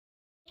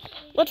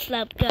What's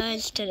up,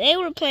 guys? Today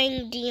we're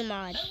playing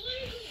Dmod.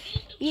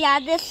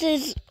 Yeah, this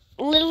is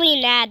literally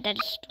an ad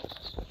that's...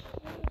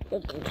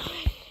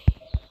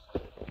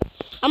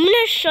 I'm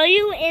gonna show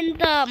you in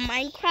the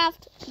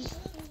Minecraft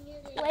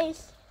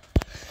place.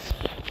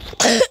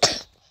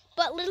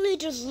 But literally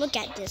just look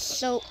at this.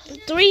 So,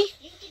 3.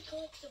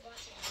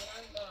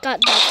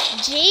 Got the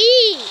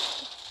Jeep.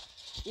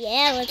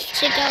 Yeah, let's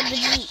check out the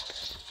Jeep.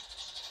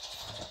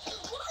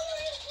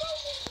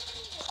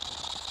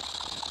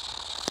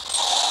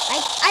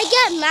 I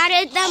get mad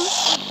at them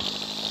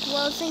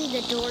closing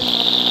the doors on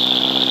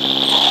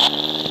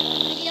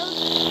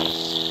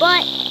videos,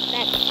 but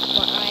that's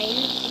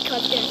fine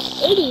because they're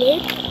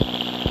idiots.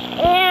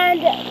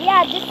 And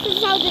yeah, this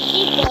is how the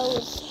Jeep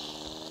goes.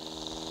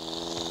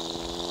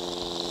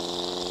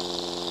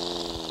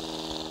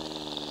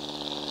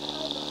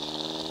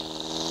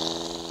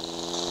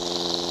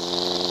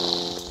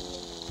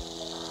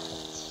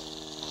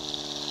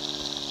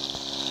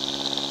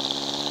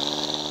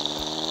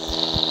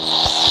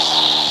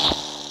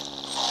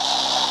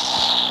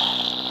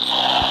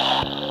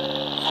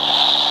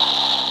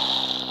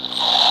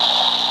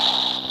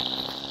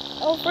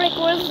 Oh frick,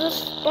 where's the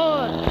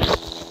spawn?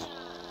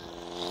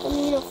 I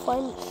need to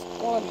find the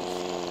spawn.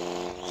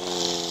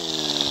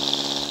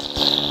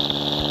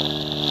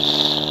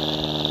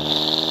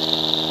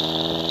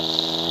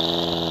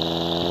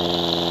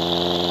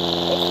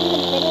 It's in the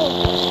middle of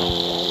the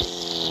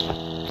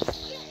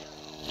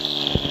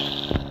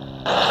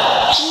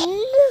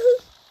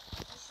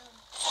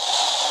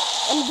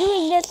I'm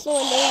doing this so I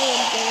know what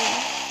I'm doing.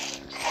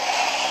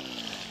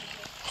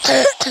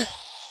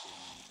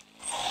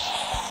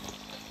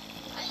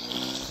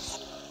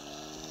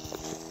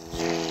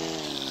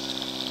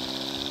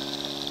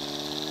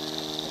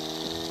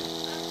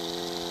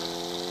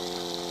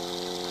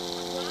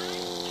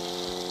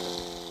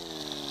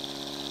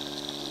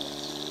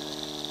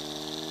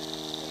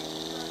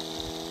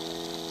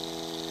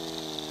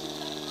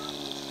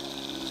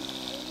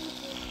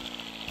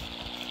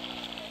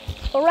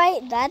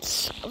 Alright,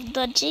 that's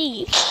the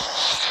Jeep.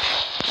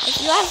 If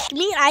you ask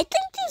me, I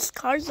think these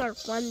cars are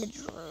fun to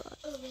drive.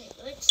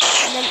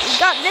 And then we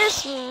got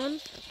this one.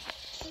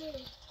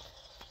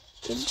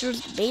 It's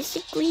just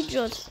basically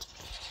just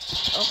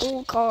a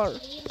whole car.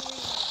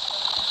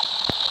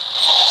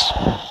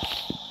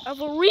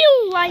 Of a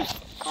real life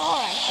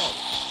car, I think.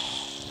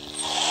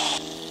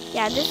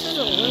 Yeah, this is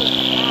a little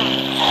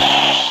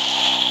fast.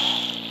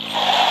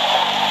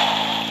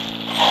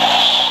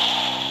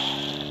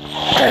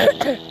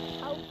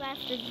 How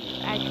fast is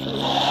it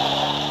actually?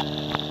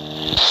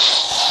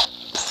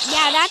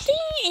 Yeah, that thing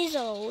is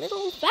a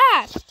little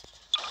fast.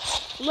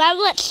 Well,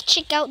 let's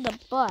check out the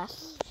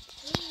bus.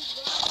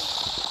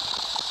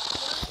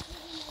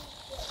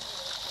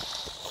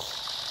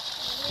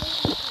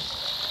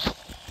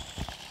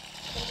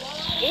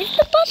 Is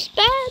the bus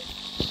bad?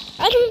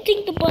 I don't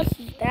think the bus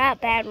is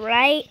that bad,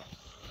 right?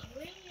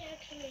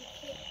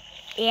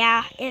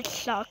 Yeah, it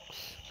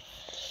sucks.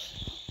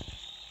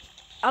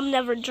 I'm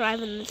never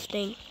driving this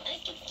thing.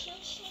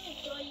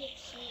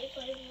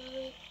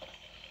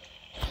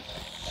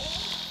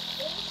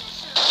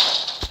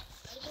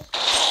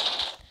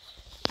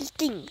 This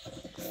thing,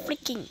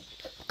 freaking,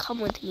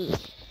 come with me.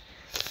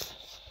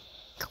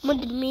 Come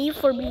with me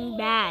for being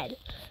bad.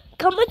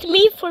 Come with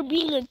me for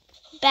being a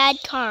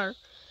bad car.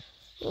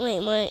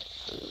 Wait.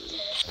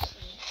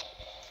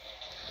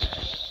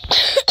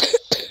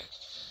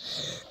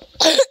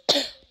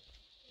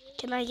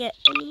 Can I get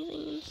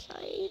anything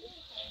inside?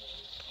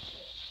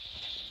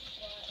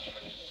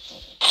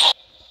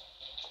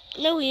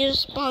 No, he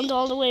just spawned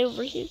all the way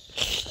over here.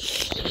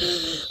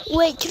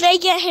 Wait, can I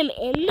get him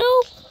in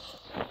though?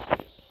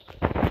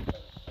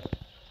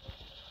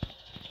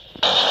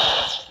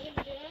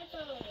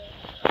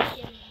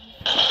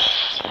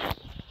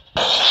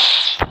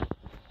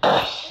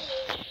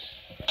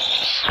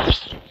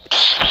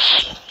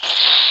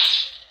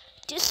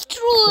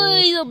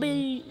 Destroy the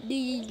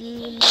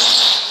building.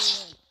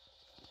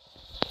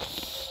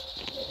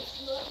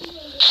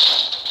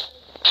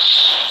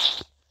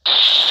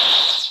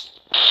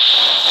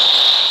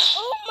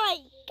 Oh my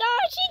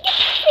gosh, he can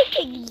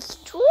freaking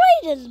destroy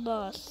this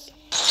bus.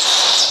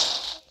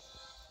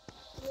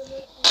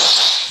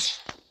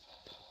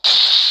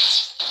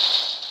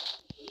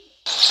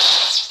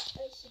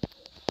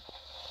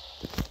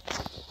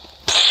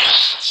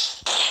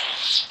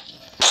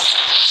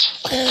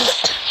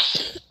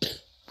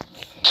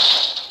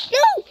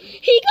 No,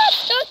 he got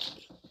stuck.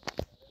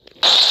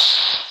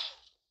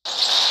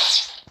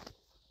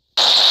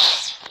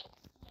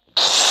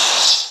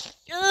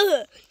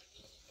 Ugh.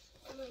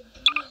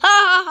 Ha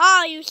ha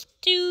ha, you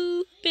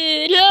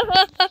stupid. Ha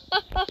ha ha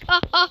ha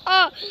ha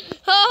ha.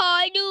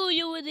 I knew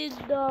you were this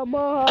dumb.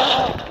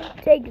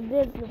 Take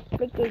this, you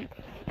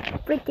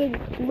freaking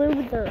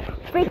loser.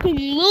 Freaking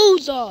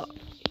loser.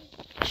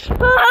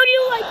 How do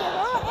you like it?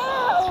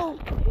 How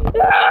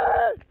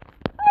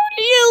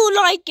do you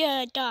like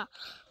it?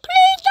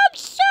 Please, I'm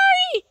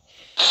sorry.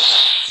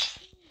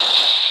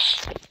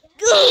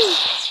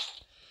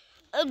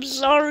 I'm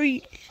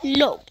sorry.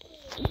 No.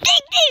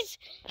 Take this!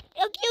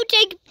 If you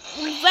take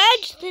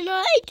revenge, then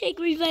I take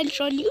revenge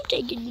on you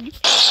taking me.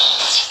 Just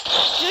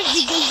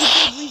because you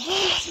take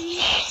revenge.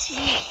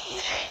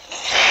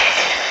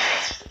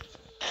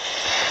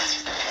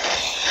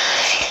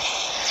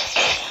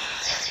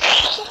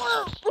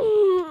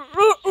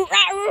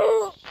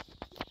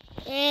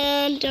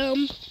 And,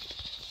 I'm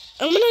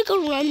gonna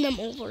go run them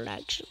over,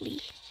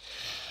 actually.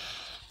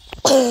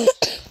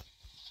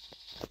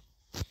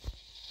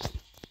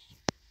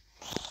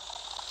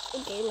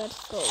 Okay,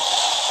 let's go.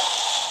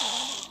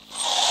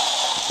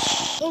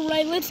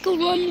 Alright, let's go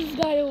run this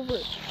guy over.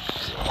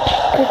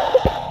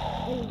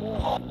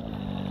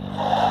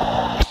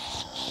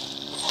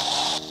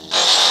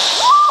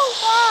 Oh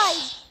my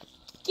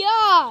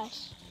gosh!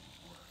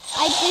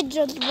 I did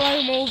just run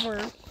him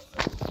over.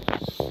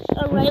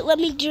 Alright, let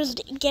me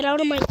just get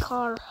out of my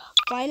car.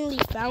 Finally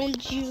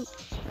found you.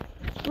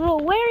 Bro,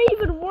 where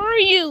even were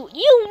you?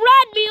 You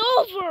ran me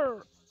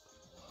over!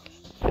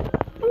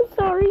 I'm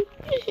sorry.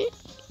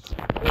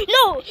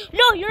 No,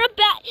 you're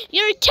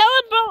a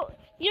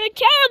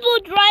terrible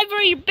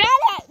driver. You're bad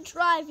at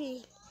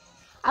driving.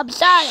 I'm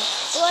sorry,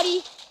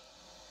 buddy.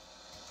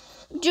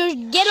 Just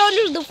get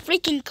under the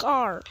freaking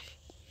car.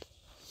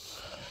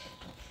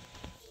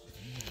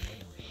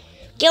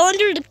 Get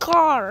under the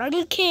car. I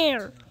don't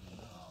care.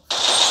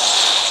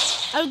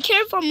 I don't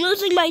care if I'm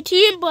losing my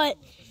team, but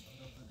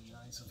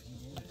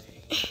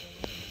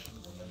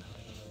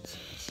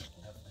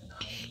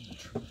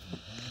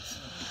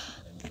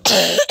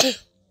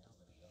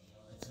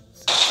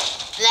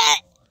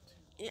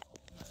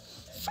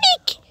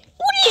freak!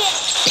 What are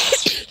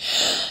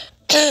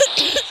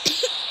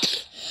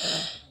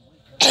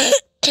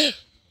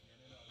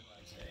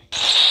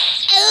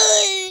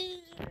you?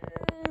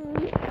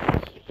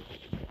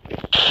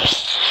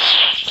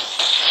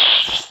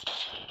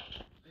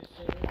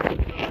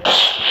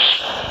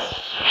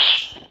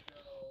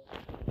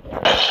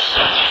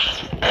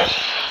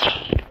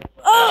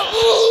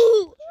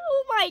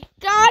 Oh my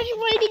gosh!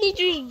 Why did he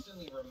just?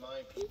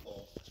 Remind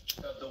people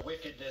of the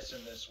wickedness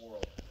in this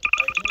world.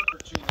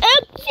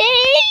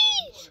 Okay.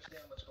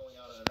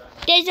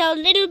 There's a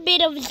little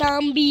bit of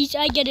zombies.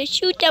 I gotta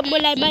shoot them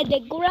when I'm on the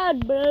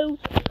ground, bro.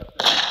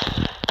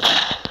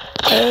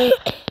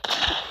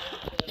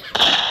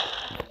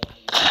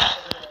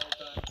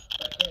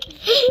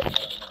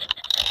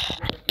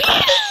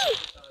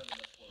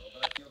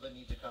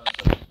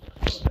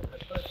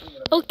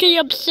 Okay,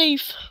 I'm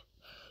safe.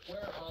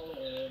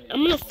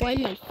 I'm gonna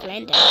find my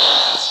friend out.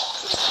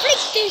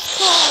 Freak this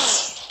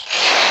car!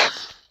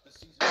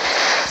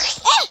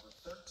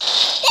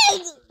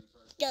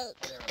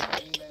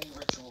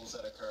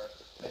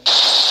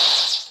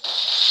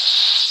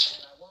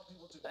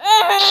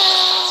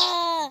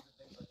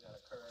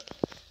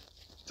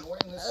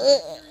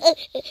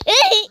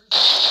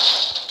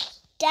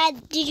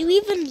 Dad, did you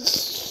even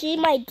see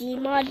my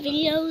Dmod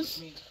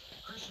videos?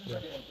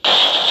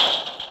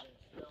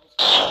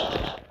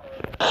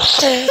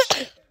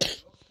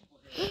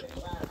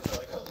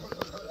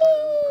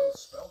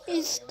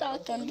 He's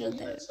stuck under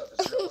there.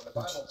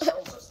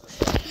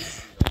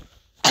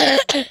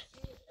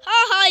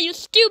 Haha, you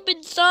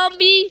stupid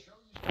zombie!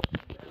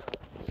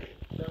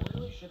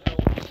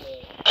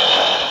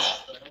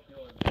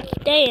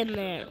 Stay in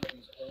there.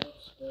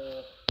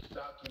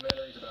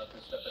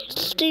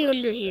 Stay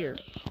under here.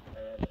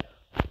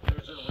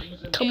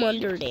 Come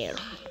under there.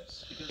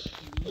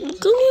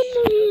 Go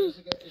under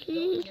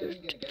here.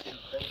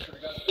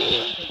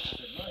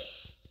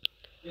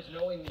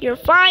 You're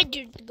fine,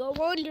 just go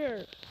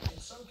under.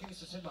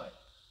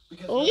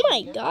 Oh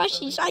my gosh,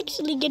 he's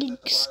actually getting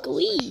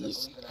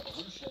squeezed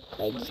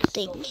by this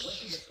thing.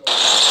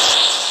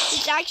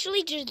 He's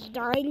actually just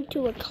dying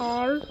to a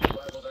car.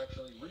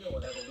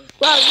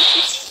 Wow, this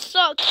just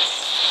sucks.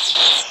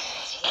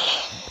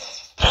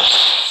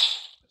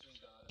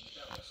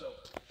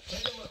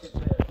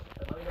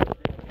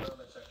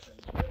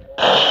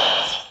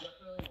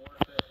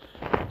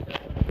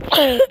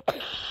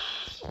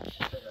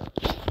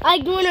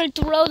 I'm gonna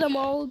throw them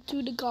all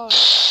to the car.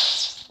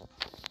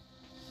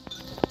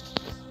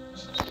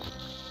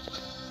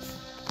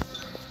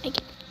 I can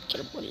get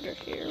up under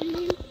here,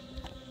 man.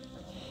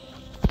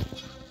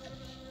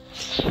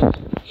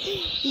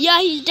 Yeah,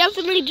 he's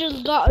definitely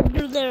just got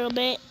under there a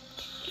bit.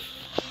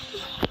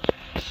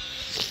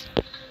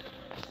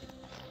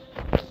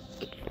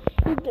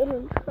 He's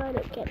gonna try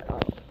to get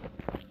up.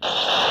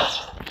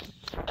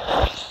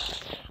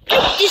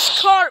 Break this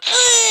car!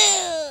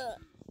 Ugh!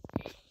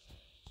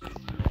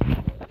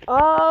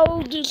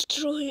 I'll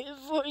destroy it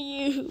for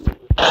you.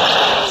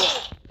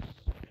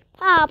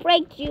 Ah,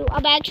 break you.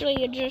 I'm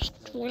actually just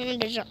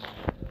landed.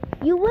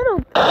 You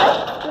little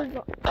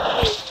bastard.